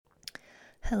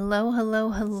Hello, hello,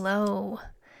 hello,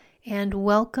 and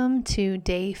welcome to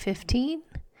day 15,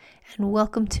 and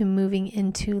welcome to Moving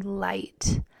into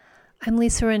Light. I'm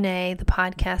Lisa Renee, the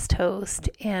podcast host,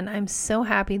 and I'm so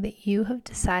happy that you have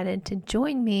decided to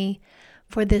join me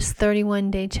for this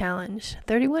 31-day challenge,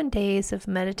 31 days of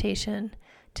meditation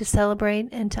to celebrate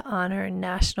and to honor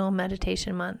National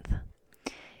Meditation Month.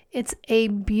 It's a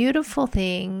beautiful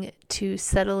thing to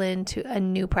settle into a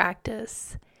new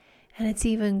practice. And it's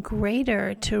even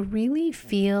greater to really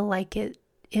feel like it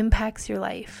impacts your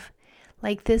life.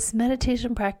 Like this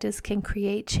meditation practice can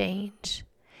create change.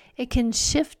 It can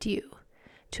shift you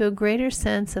to a greater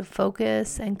sense of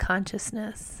focus and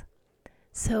consciousness.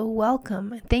 So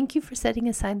welcome. Thank you for setting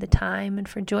aside the time and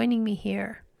for joining me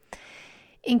here.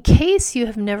 In case you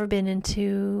have never been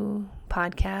into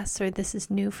podcasts or this is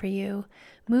new for you,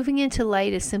 Moving into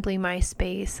Light is simply my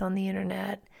space on the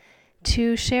internet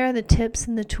to share the tips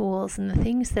and the tools and the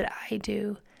things that I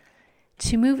do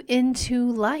to move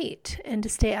into light and to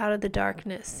stay out of the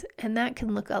darkness. And that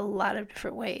can look a lot of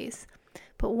different ways.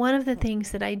 But one of the things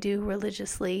that I do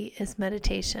religiously is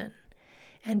meditation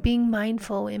and being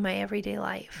mindful in my everyday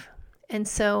life. And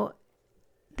so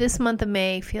this month of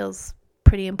May feels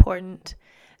pretty important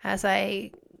as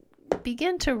I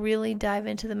begin to really dive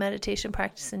into the meditation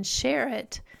practice and share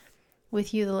it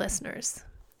with you, the listeners.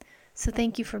 So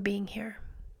thank you for being here.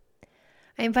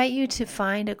 I invite you to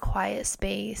find a quiet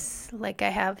space like I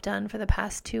have done for the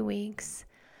past 2 weeks.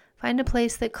 Find a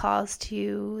place that calls to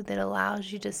you, that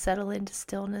allows you to settle into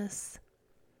stillness.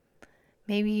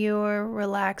 Maybe you're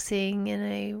relaxing in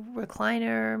a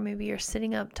recliner. Maybe you're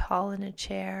sitting up tall in a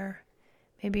chair.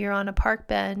 Maybe you're on a park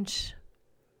bench.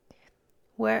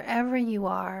 Wherever you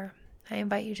are, I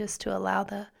invite you just to allow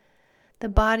the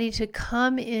body to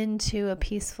come into a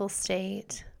peaceful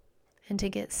state and to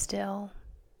get still.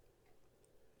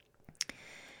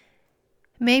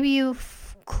 Maybe you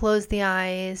close the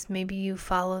eyes, maybe you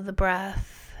follow the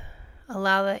breath,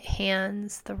 allow the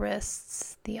hands, the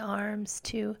wrists, the arms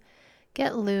to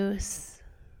get loose,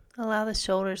 allow the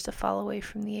shoulders to fall away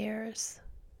from the ears.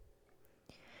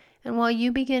 And while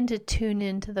you begin to tune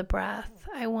into the breath,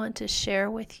 I want to share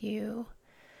with you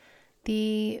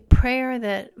the prayer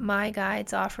that my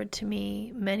guides offered to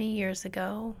me many years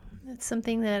ago. It's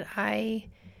something that I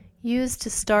use to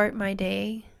start my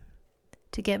day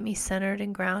to get me centered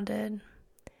and grounded.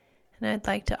 And I'd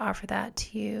like to offer that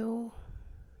to you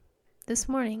this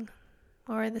morning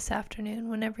or this afternoon,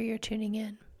 whenever you're tuning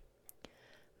in.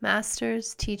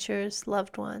 Masters, teachers,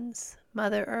 loved ones,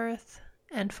 Mother Earth,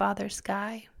 and Father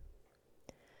Sky,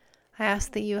 I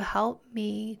ask that you help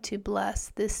me to bless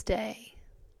this day.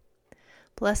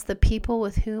 Bless the people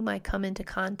with whom I come into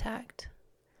contact.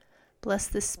 Bless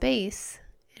the space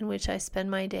in which I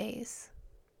spend my days.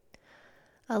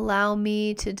 Allow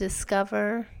me to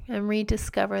discover and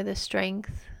rediscover the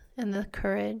strength and the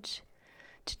courage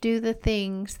to do the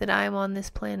things that I'm on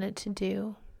this planet to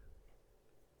do.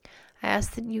 I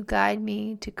ask that you guide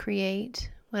me to create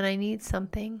when I need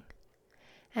something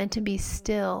and to be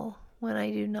still when I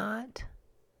do not.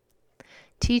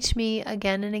 Teach me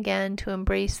again and again to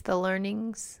embrace the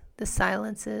learnings, the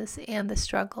silences, and the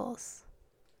struggles.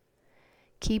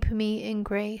 Keep me in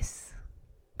grace,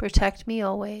 protect me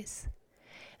always,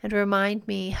 and remind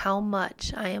me how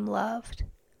much I am loved.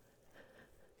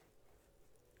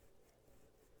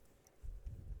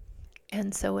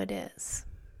 And so it is.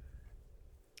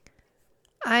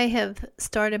 I have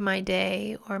started my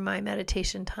day or my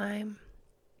meditation time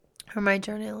or my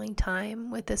journaling time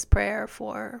with this prayer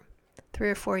for 3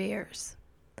 or 4 years.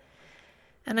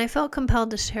 And I felt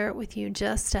compelled to share it with you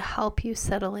just to help you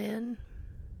settle in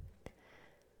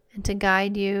and to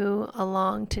guide you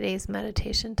along today's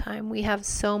meditation time. We have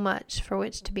so much for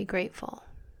which to be grateful.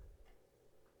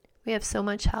 We have so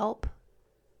much help.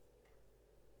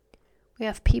 We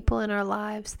have people in our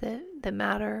lives that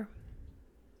matter.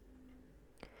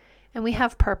 And we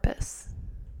have purpose.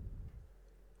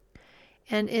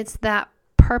 And it's that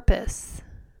purpose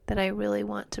that I really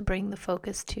want to bring the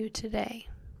focus to today.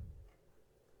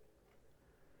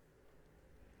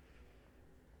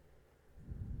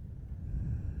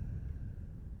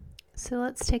 So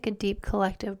let's take a deep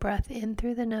collective breath in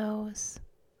through the nose.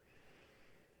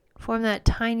 Form that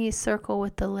tiny circle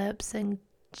with the lips and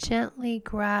gently,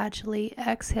 gradually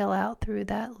exhale out through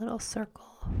that little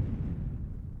circle,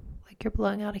 like you're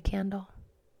blowing out a candle.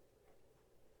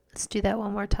 Let's do that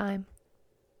one more time.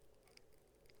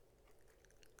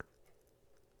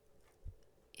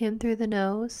 In through the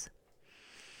nose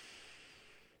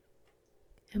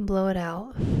and blow it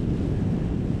out.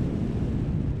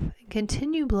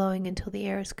 Continue blowing until the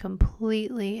air is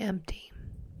completely empty.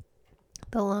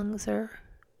 The lungs are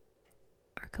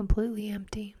completely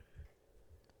empty.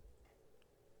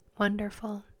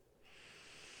 Wonderful.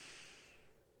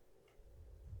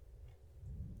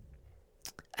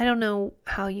 I don't know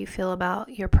how you feel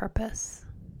about your purpose.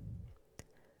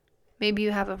 Maybe you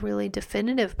have a really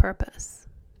definitive purpose.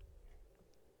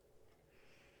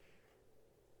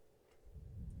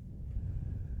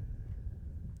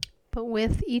 But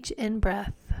with each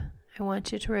in-breath, I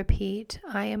want you to repeat,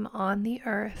 I am on the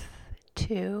earth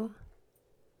to.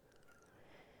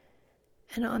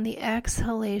 And on the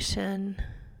exhalation,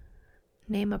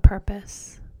 name a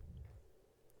purpose.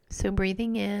 So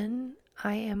breathing in,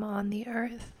 I am on the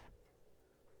earth.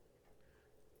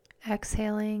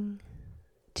 Exhaling,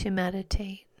 to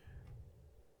meditate.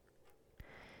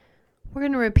 We're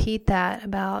going to repeat that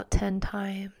about 10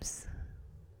 times.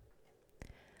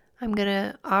 I'm going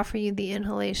to offer you the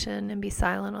inhalation and be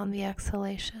silent on the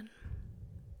exhalation.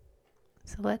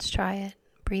 So let's try it.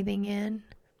 Breathing in,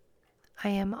 I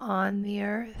am on the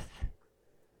earth.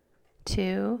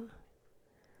 2.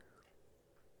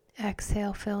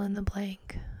 Exhale, fill in the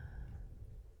blank.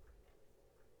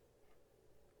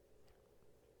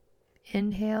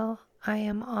 Inhale, I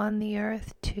am on the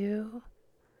earth. 2.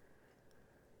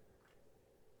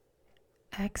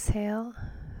 Exhale.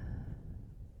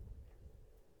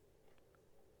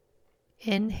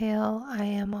 Inhale, I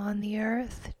am on the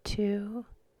earth. 2.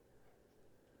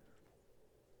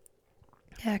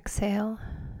 Exhale.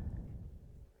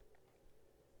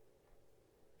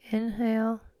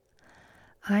 Inhale,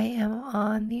 I am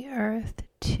on the earth.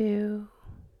 2.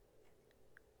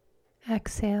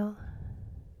 Exhale.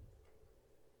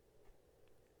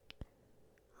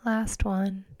 Last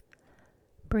one.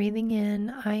 Breathing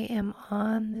in, I am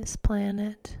on this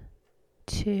planet.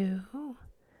 2.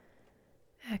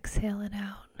 Exhale it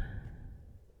out.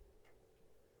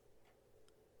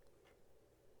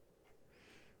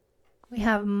 We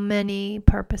have many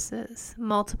purposes,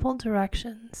 multiple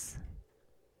directions,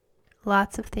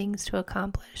 lots of things to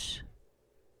accomplish.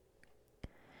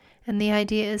 And the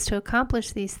idea is to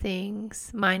accomplish these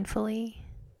things mindfully,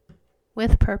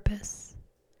 with purpose,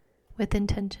 with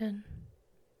intention.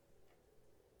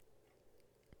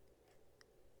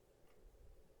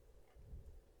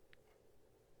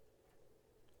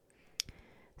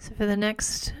 So for the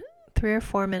next 3 or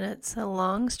 4 minutes, a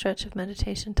long stretch of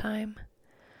meditation time,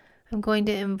 I'm going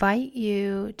to invite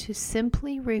you to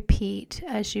simply repeat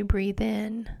as you breathe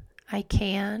in, I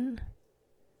can,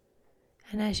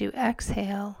 and as you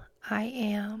exhale, I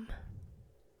am.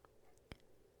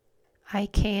 I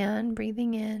can,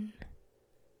 breathing in.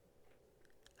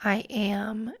 I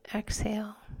am,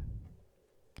 exhale.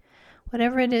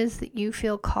 Whatever it is that you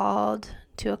feel called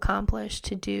to accomplish,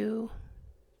 to do,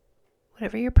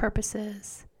 whatever your purpose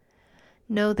is,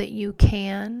 know that you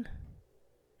can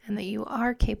and that you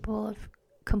are capable of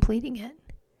completing it.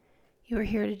 You are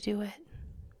here to do it.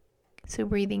 So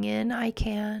breathing in, I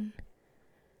can.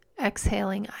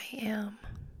 Exhaling, I am.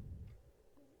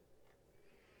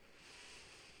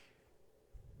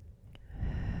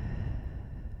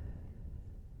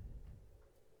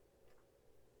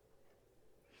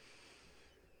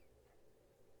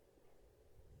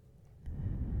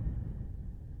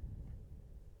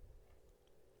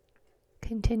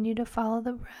 Continue to follow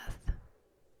the breath.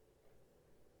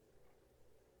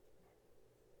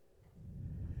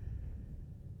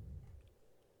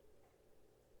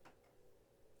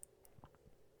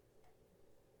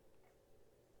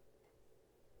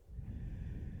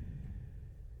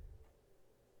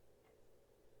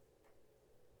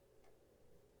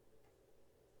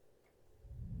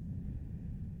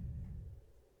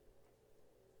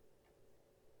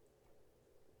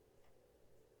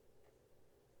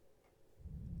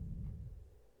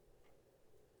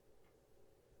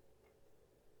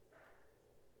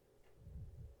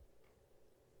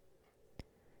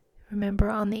 Remember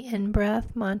on the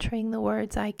in-breath, mantraing the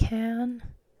words I can,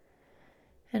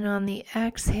 and on the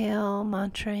exhale,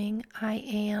 mantraing I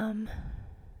am.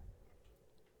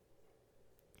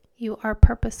 You are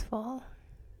purposeful.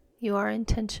 You are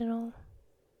intentional.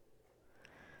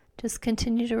 Just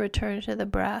continue to return to the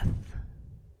breath.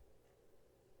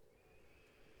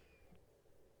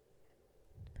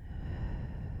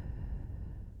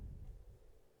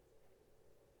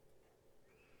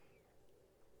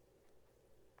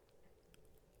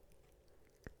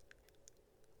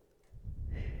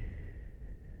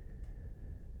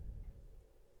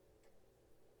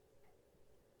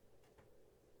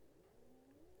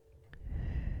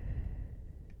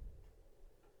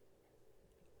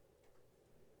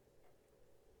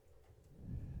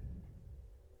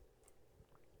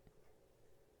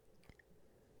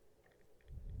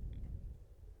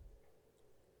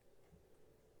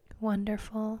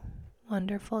 Wonderful,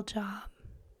 wonderful job.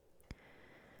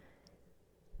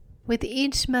 With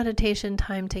each meditation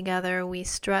time together, we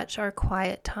stretch our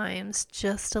quiet times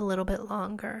just a little bit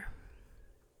longer.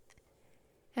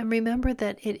 And remember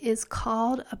that it is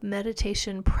called a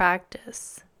meditation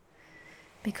practice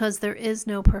because there is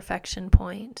no perfection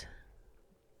point.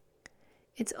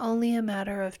 It's only a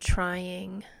matter of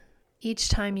trying each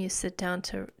time you sit down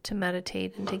to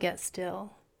meditate and to get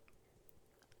still.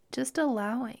 Just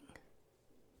allowing,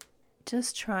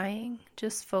 just trying,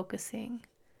 just focusing,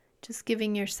 just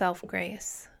giving yourself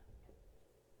grace.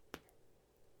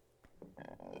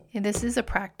 And this is a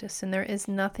practice, and there is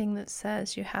nothing that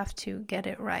says you have to get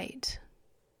it right.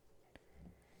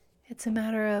 It's a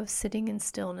matter of sitting in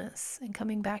stillness and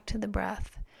coming back to the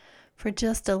breath for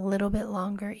just a little bit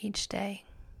longer each day.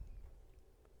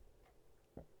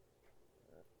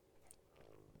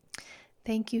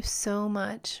 Thank you so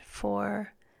much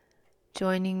for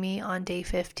joining me on day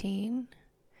 15,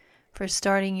 for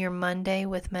starting your Monday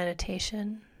with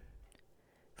meditation,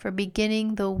 for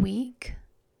beginning the week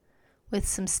with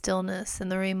some stillness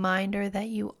and the reminder that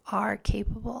you are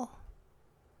capable,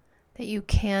 that you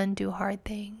can do hard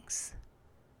things,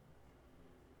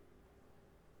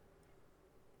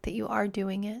 that you are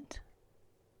doing it.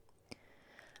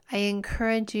 I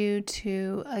encourage you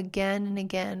to again and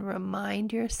again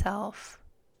remind yourself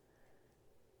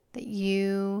that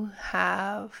you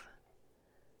have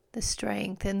the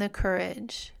strength and the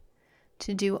courage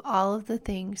to do all of the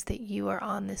things that you are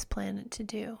on this planet to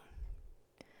do.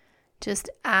 Just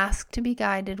ask to be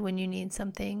guided when you need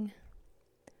something.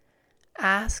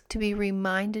 Ask to be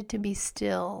reminded to be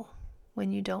still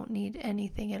when you don't need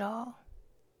anything at all.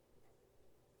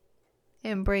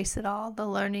 Embrace it all, the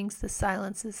learnings, the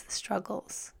silences, the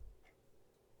struggles.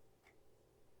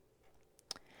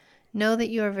 Know that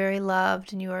you are very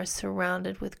loved and you are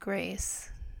surrounded with grace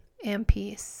and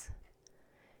peace.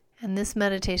 And this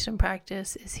meditation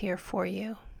practice is here for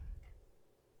you.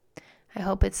 I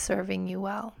hope it's serving you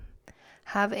well.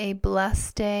 Have a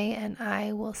blessed day, and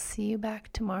I will see you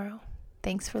back tomorrow.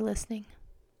 Thanks for listening.